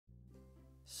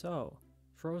So,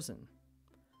 Frozen.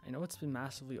 I know it's been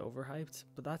massively overhyped,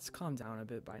 but that's calmed down a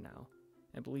bit by now.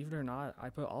 And believe it or not, I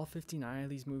put all 59 of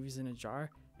these movies in a jar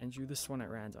and drew this one at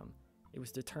random. It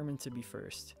was determined to be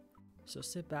first. So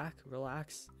sit back,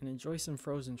 relax, and enjoy some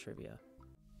Frozen trivia.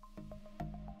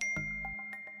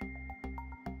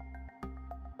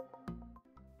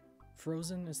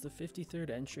 Frozen is the 53rd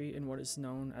entry in what is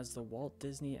known as the Walt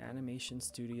Disney Animation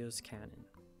Studios canon.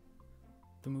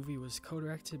 The movie was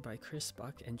co-directed by Chris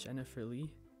Buck and Jennifer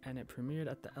Lee, and it premiered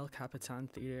at the El Capitan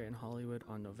Theater in Hollywood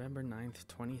on November 9th,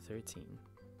 2013.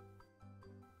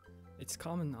 It's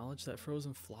common knowledge that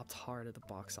Frozen flopped hard at the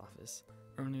box office,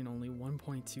 earning only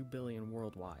 $1.2 billion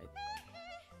worldwide.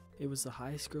 It was the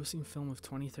highest grossing film of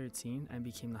 2013 and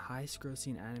became the highest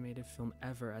grossing animated film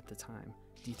ever at the time,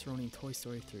 dethroning Toy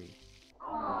Story 3.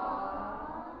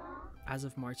 As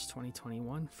of March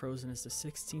 2021, Frozen is the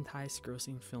 16th highest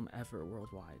grossing film ever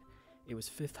worldwide. It was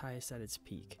 5th highest at its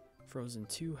peak. Frozen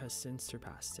 2 has since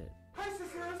surpassed it.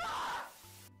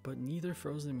 But neither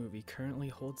Frozen movie currently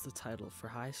holds the title for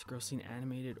highest grossing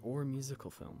animated or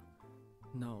musical film.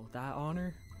 No, that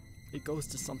honor, it goes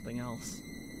to something else.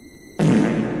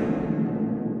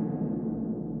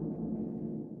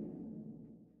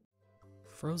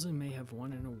 Frozen may have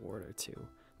won an award or two.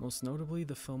 Most notably,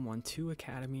 the film won 2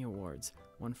 Academy Awards,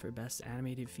 one for Best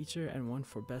Animated Feature and one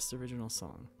for Best Original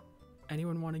Song.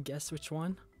 Anyone want to guess which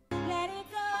one? Let it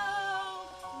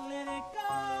go, let it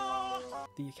go.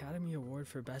 The Academy Award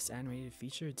for Best Animated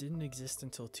Feature didn't exist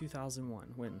until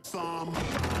 2001 when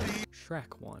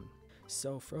Shrek won.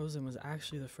 So Frozen was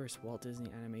actually the first Walt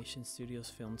Disney Animation Studios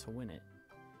film to win it.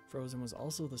 Frozen was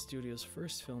also the studio's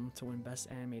first film to win Best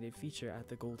Animated Feature at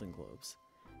the Golden Globes.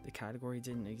 The category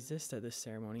didn't exist at this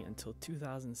ceremony until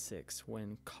 2006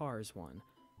 when Cars won,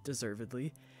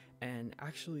 deservedly, and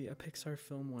actually a Pixar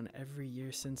film won every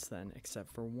year since then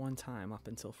except for one time up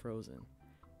until Frozen.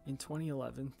 In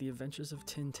 2011, The Adventures of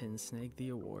Tintin snagged the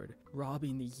award,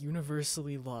 robbing the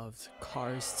universally loved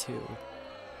Cars 2.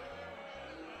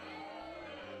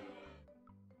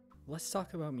 Let's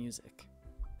talk about music.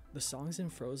 The songs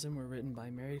in Frozen were written by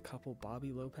married couple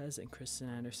Bobby Lopez and Kristen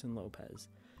Anderson Lopez.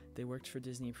 They worked for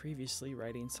Disney previously,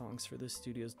 writing songs for the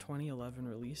studio's 2011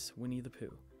 release, Winnie the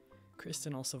Pooh.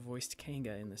 Kristen also voiced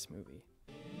Kanga in this movie.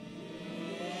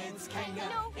 It's Kanga.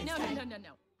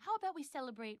 No. How about we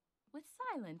celebrate with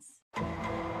silence?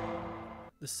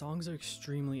 The songs are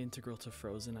extremely integral to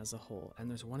Frozen as a whole, and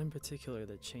there's one in particular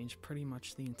that changed pretty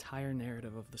much the entire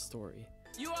narrative of the story.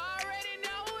 You already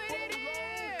know what it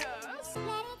is!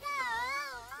 Let it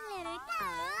go, let it go.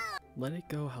 Let It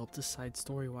Go helped decide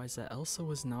story-wise that Elsa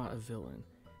was not a villain.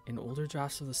 In older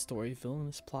drafts of the story,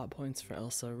 villainous plot points for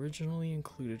Elsa originally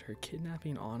included her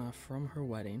kidnapping Anna from her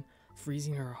wedding,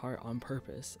 freezing her heart on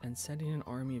purpose, and sending an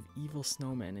army of evil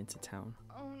snowmen into town.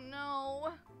 Oh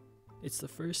no. It's the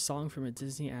first song from a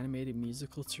Disney animated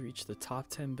musical to reach the top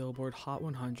 10 Billboard Hot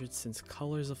 100 since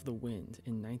Colors of the Wind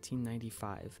in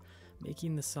 1995,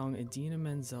 making the song Idina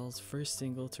Menzel's first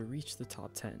single to reach the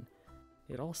top 10.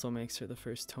 It also makes her the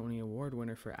first Tony Award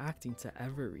winner for acting to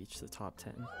ever reach the top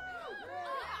 10.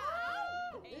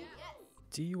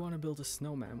 Do You Want to Build a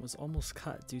Snowman was almost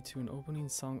cut due to an opening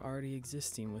song already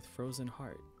existing with Frozen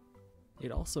Heart.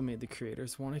 It also made the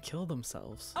creators want to kill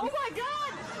themselves. Oh my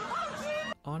god!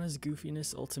 Oh, Anna's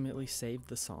goofiness ultimately saved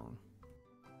the song.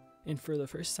 And for the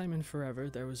first time in forever,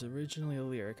 there was originally a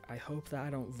lyric, "I hope that I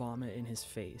don't vomit in his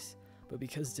face." But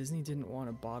because Disney didn't want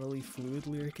a bodily fluid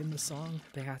lyric in the song,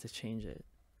 they had to change it.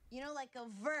 You know, like a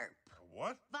burp.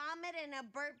 What? Vomit and a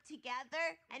burp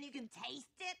together, and you can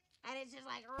taste it, and it's just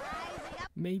like rising up.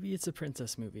 Maybe it's a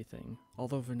princess movie thing,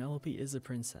 although Vanellope is a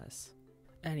princess.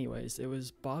 Anyways, it was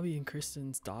Bobby and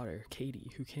Kristen's daughter,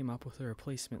 Katie, who came up with a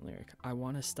replacement lyric, "I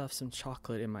want to stuff some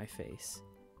chocolate in my face."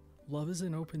 Love is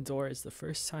an Open Door is the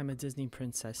first time a Disney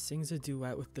princess sings a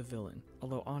duet with the villain,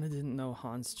 although Anna didn't know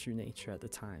Han's true nature at the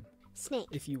time. Snake.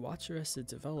 If you watch Arrested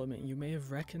Development, you may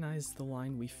have recognized the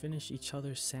line, "We finish each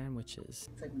other's sandwiches."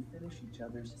 It's like we finish each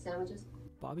other's sandwiches.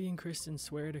 Bobby and Kristen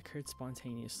swear it occurred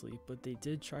spontaneously, but they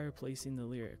did try replacing the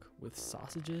lyric with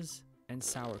sausages and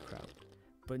sauerkraut,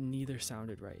 but neither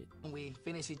sounded right. We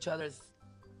finish each other's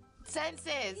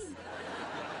Senses!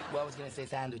 well, I was gonna say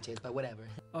sandwiches, but whatever.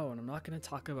 Oh, and I'm not going to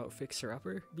talk about Fixer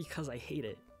Upper because I hate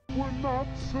it. We're not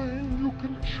saying you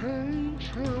can change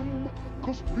him,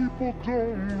 'cause people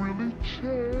don't really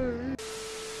change.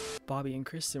 Bobby and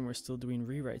Kristen were still doing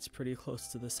rewrites pretty close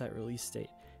to the set release date,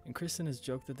 and Kristen has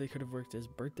joked that they could have worked as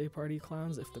birthday party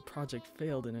clowns if the project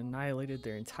failed and annihilated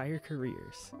their entire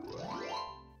careers.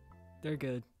 They're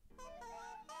good.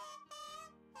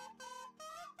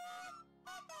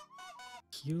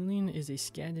 Cueling is a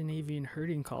Scandinavian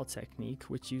herding call technique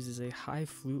which uses a high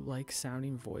flute-like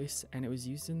sounding voice, and it was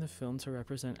used in the film to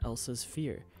represent Elsa's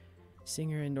fear.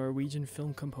 Singer and Norwegian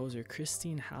film composer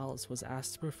Christine Hals was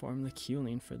asked to perform the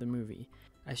cueling for the movie,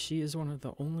 as she is one of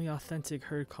the only authentic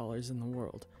herd callers in the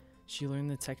world. She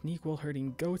learned the technique while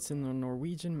herding goats in the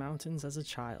Norwegian mountains as a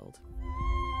child.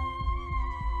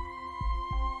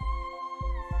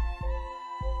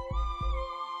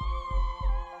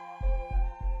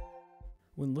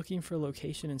 When looking for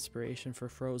location inspiration for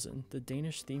Frozen, the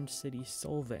Danish-themed city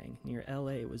Solvang near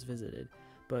LA was visited,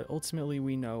 but ultimately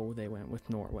we know they went with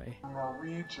Norway.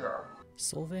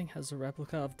 Solvang has a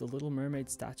replica of the Little Mermaid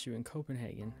statue in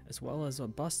Copenhagen, as well as a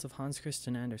bust of Hans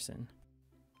Christian Andersen.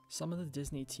 Some of the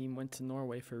Disney team went to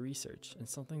Norway for research, and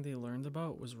something they learned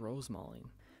about was rosemaling.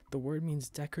 The word means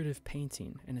decorative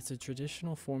painting, and it's a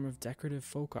traditional form of decorative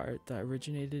folk art that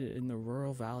originated in the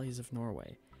rural valleys of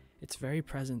Norway. It's very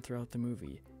present throughout the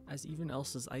movie, as even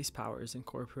Elsa's ice powers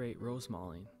incorporate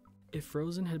rosemaling. If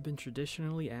Frozen had been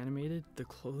traditionally animated, the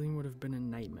clothing would have been a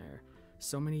nightmare.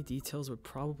 So many details would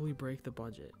probably break the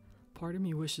budget. Part of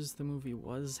me wishes the movie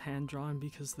was hand-drawn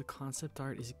because the concept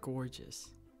art is gorgeous.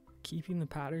 Keeping the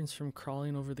patterns from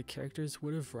crawling over the characters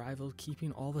would have rivaled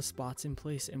keeping all the spots in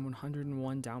place in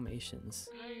 101 Dalmatians.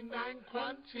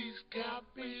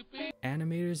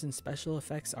 Animators and special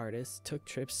effects artists took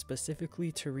trips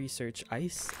specifically to research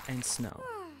ice and snow.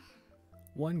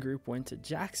 One group went to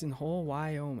Jackson Hole,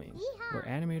 Wyoming, where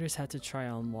animators had to try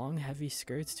on long, heavy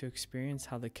skirts to experience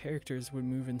how the characters would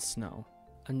move in snow.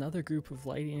 Another group of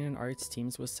lighting and arts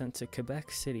teams was sent to Quebec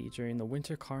City during the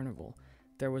Winter Carnival.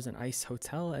 There was an ice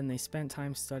hotel, and they spent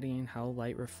time studying how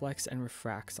light reflects and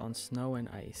refracts on snow and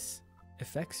ice.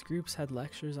 Effects groups had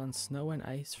lectures on snow and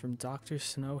ice from Dr.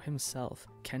 Snow himself,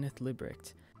 Kenneth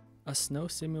Libricht. A snow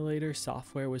simulator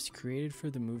software was created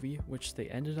for the movie, which they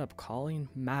ended up calling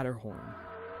Matterhorn.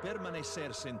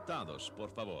 Permanecer sentados, por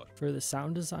favor. For the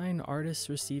sound design, artists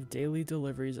received daily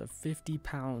deliveries of 50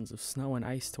 pounds of snow and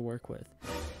ice to work with.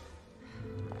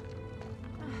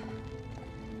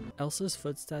 Elsa's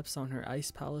footsteps on her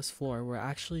ice palace floor were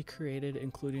actually created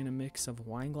including a mix of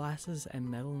wine glasses and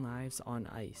metal knives on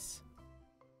ice.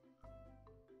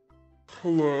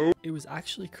 Hello? It was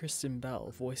actually Kristen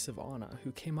Bell, voice of Anna,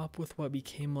 who came up with what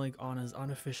became like Anna's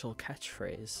unofficial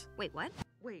catchphrase. Wait, what?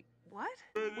 Wait, what?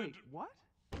 Wait, what?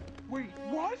 Wait,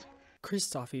 what?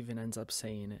 Christoph even ends up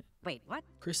saying it. Wait, what?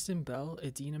 Kristen Bell,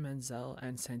 Idina Menzel,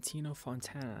 and Santino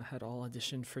Fontana had all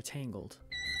auditioned for Tangled.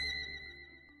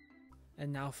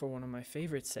 And now for one of my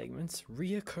favorite segments,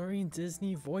 reoccurring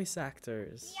Disney voice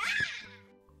actors. Yeah!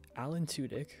 Alan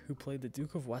Tudyk, who played the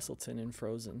Duke of Wesselton in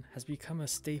Frozen, has become a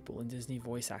staple in Disney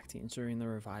voice acting during the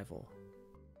revival.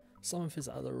 Some of his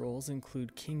other roles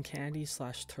include King Candy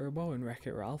 / Turbo in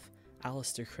Wreck-It Ralph,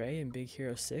 Alistair Cray in Big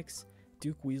Hero 6,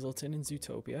 Duke Weaselton in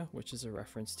Zootopia, which is a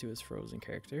reference to his Frozen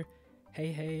character,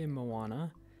 Hey Hey in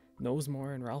Moana,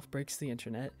 Knowsmore in Ralph Breaks the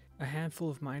Internet, a handful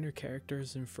of minor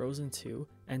characters in Frozen 2,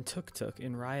 and Tuk Tuk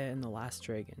in Raya and the Last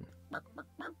Dragon.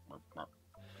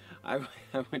 I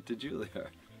went to Julia.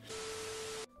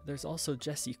 There's also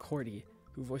Jesse Cordy,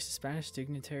 who voiced a Spanish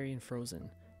dignitary in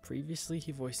Frozen. Previously,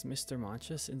 he voiced Mr.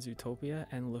 Manchas in Zootopia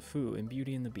and LeFou in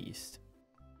Beauty and the Beast.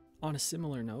 On a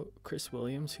similar note, Chris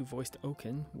Williams, who voiced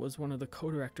Oaken, was one of the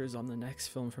co-directors on the next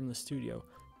film from the studio,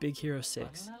 Big Hero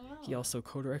 6. He also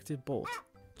co-directed Bolt.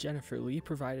 Jennifer Lee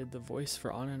provided the voice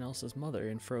for Anna and Elsa's mother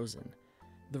in Frozen.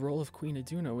 The role of Queen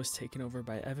Iduna was taken over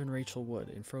by Evan Rachel Wood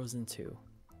in Frozen 2.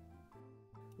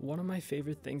 One of my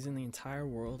favorite things in the entire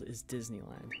world is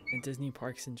Disneyland, and Disney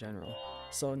parks in general.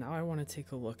 So now I want to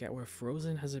take a look at where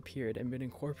Frozen has appeared and been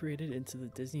incorporated into the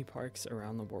Disney parks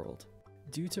around the world.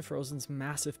 Due to Frozen's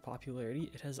massive popularity,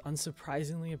 it has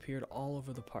unsurprisingly appeared all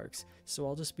over the parks, so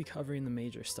I'll just be covering the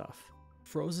major stuff.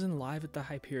 Frozen Live at the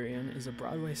Hyperion is a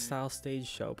Broadway-style stage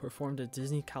show performed at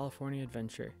Disney California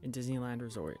Adventure in Disneyland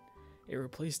Resort. It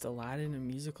replaced Aladdin and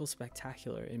Musical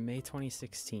Spectacular in May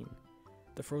 2016.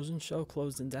 The Frozen show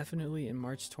closed indefinitely in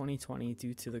March 2020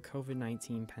 due to the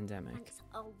COVID-19 pandemic. Thanks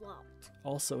a lot.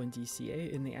 Also in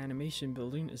DCA, in the animation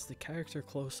building, is the character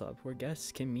close-up where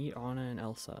guests can meet Anna and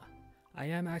Elsa. I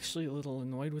am actually a little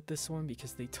annoyed with this one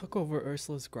because they took over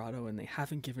Ursula's grotto and they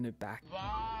haven't given it back.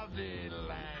 Body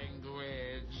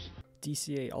language.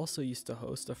 DCA also used to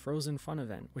host a Frozen Fun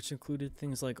event, which included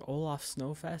things like Olaf's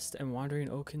Snowfest and Wandering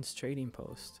Oaken's Trading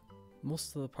Post.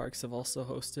 Most of the parks have also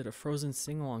hosted a Frozen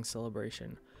sing-along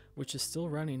celebration, which is still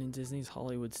running in Disney's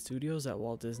Hollywood Studios at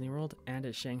Walt Disney World and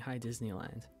at Shanghai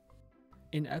Disneyland.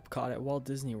 In Epcot at Walt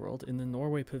Disney World, in the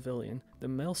Norway Pavilion, the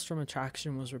Maelstrom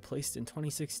attraction was replaced in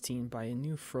 2016 by a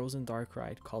new Frozen dark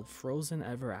ride called Frozen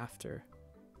Ever After.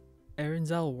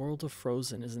 Arendelle World of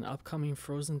Frozen is an upcoming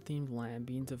Frozen-themed land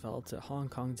being developed at Hong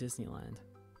Kong Disneyland.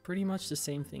 Pretty much the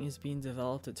same thing is being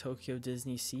developed at Tokyo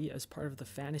Disney Sea as part of the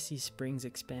Fantasy Springs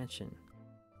expansion.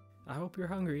 I hope you're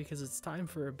hungry because it's time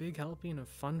for a big helping of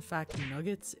fun fact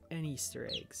nuggets and Easter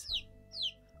eggs.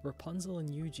 Rapunzel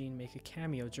and Eugene make a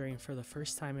cameo during For the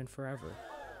First Time in Forever.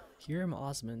 Hiram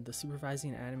Osmond, the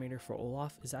supervising animator for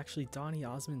Olaf, is actually Donny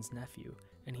Osmond's nephew,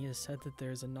 and he has said that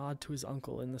there is a nod to his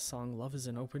uncle in the song Love is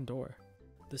an Open Door.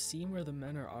 The scene where the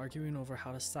men are arguing over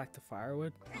how to stack the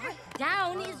firewood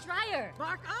Down is dryer.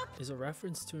 Bark up. is a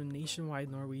reference to a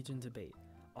nationwide Norwegian debate.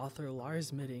 Author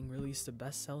Lars Midting released a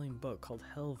best-selling book called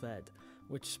Helved,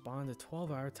 which spawned a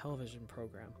 12-hour television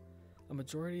program. A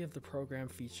majority of the program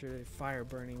featured a fire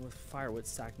burning with firewood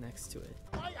stacked next to it.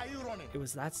 Why are you running? It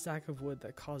was that stack of wood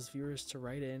that caused viewers to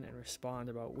write in and respond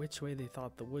about which way they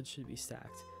thought the wood should be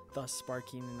stacked, thus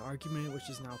sparking an argument which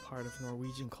is now part of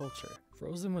Norwegian culture.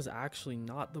 Frozen was actually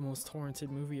not the most torrented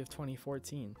movie of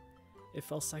 2014. It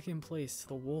fell second place to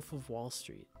The Wolf of Wall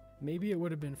Street. Maybe it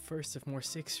would have been first if more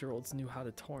 6-year-olds knew how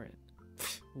to torrent.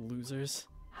 Losers.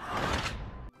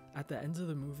 At the end of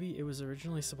the movie, it was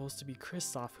originally supposed to be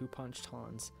Kristoff who punched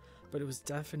Hans, but it was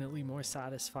definitely more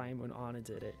satisfying when Anna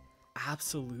did it.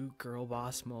 Absolute girl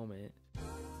boss moment.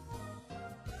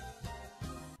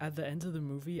 At the end of the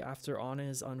movie, after Anna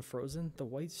is unfrozen, the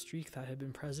white streak that had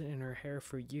been present in her hair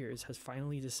for years has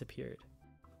finally disappeared.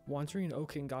 Wandering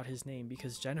Oaken got his name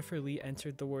because Jennifer Lee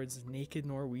entered the words naked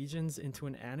Norwegians into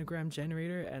an anagram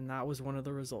generator, and that was one of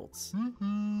the results.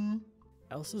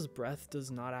 Elsa's breath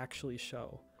does not actually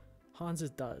show.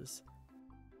 Hans's does.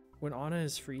 When Anna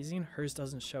is freezing, hers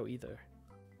doesn't show either.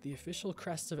 The official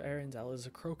crest of Arendelle is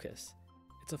a crocus.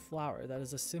 It's a flower that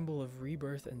is a symbol of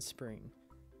rebirth and spring.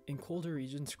 In colder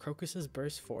regions, crocuses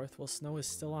burst forth while snow is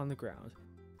still on the ground.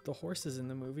 The horses in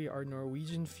the movie are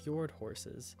Norwegian fjord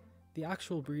horses. The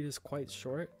actual breed is quite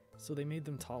short, so they made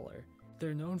them taller.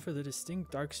 They're known for the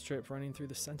distinct dark strip running through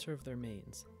the center of their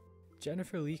manes.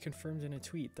 Jennifer Lee confirmed in a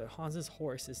tweet that Hans's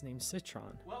horse is named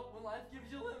Citron. Well, when life gives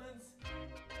you lemons.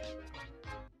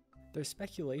 There's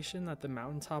speculation that the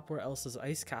mountaintop where Elsa's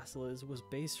ice castle is was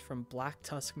based from Black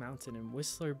Tusk Mountain in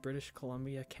Whistler, British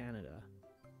Columbia, Canada.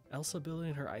 Elsa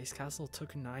building her ice castle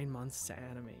took 9 months to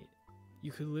animate.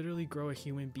 You could literally grow a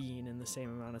human being in the same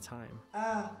amount of time.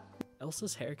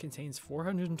 Elsa's hair contains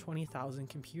 420,000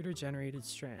 computer-generated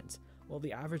strands, while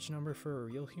the average number for a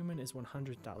real human is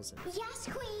 100,000. Yes,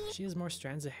 queen. She has more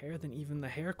strands of hair than even the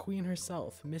hair queen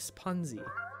herself, Miss Punzi.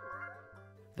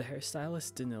 The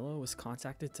hairstylist Danilo was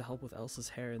contacted to help with Elsa's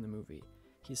hair in the movie.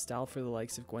 He styled for the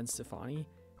likes of Gwen Stefani,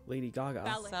 Lady Gaga,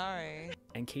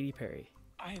 and Katy Perry.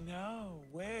 I know.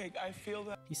 Wig. I feel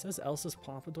that. He says Elsa's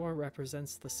pompadour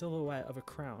represents the silhouette of a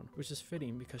crown, which is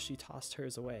fitting because she tossed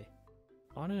hers away.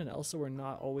 Anna and Elsa were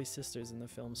not always sisters in the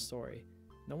film's story.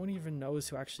 No one even knows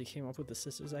who actually came up with the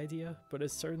sisters idea, but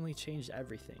it certainly changed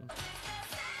everything.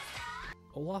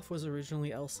 Olaf was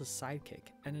originally Elsa's sidekick,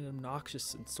 and an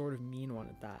obnoxious and sort of mean one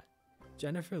at that.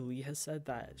 Jennifer Lee has said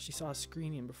that she saw a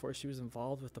screening before she was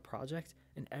involved with the project,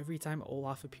 and every time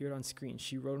Olaf appeared on screen,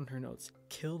 she wrote in her notes,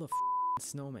 "Kill the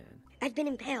snowman." I've been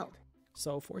impaled.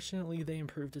 So fortunately they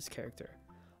improved his character,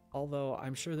 although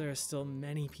I'm sure there are still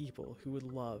many people who would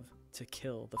love to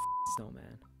kill the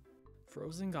snowman.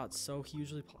 Frozen got so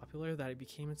hugely popular that it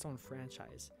became its own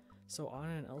franchise, so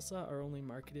Anna and Elsa are only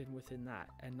marketed within that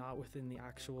and not within the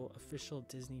actual official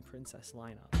Disney princess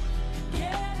lineup.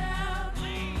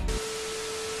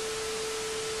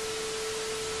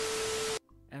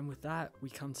 And with that, we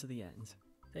come to the end.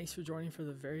 Thanks for joining for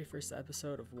the very first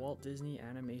episode of Walt Disney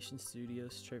Animation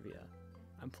Studios Trivia.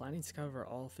 I'm planning to cover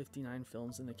all 59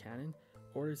 films in the canon,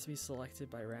 ordered to be selected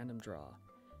by random draw.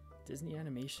 Disney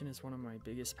animation is one of my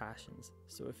biggest passions,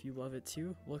 so if you love it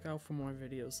too, look out for more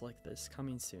videos like this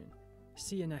coming soon.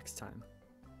 See you next time.